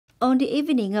On the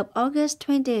evening of August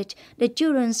 20th, the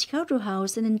Children's Cultural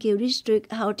House in Ninh Kiều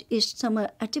District held its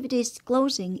summer activities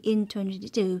closing in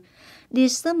 2022.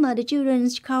 This summer, the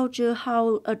Children's Cultural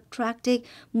House attracted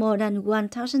more than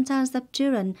 1,000 tons of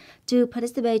children to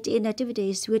participate in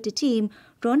activities with the theme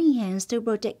Joining Hands to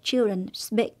Protect Children,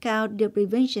 speak out the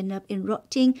prevention of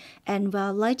encroaching and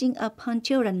violating upon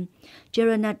children.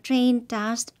 Children are trained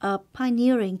tasks of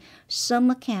pioneering,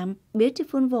 summer camp,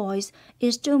 beautiful voice,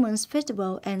 instruments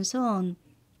festival, and so on.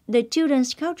 The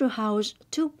Children's Cultural House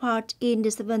took part in the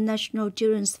 7th National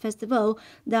Children's Festival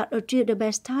that achieved the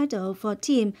best title for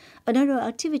team. Another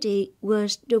activity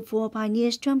was the 4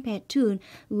 Pioneers Trumpet Tune,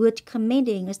 which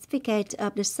commanding a certificate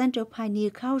of the Central Pioneer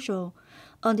Council.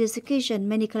 On this occasion,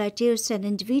 many collectives and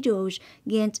individuals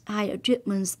gained high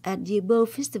achievements at the above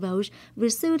festivals,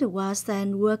 received awards,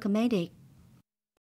 and were commended.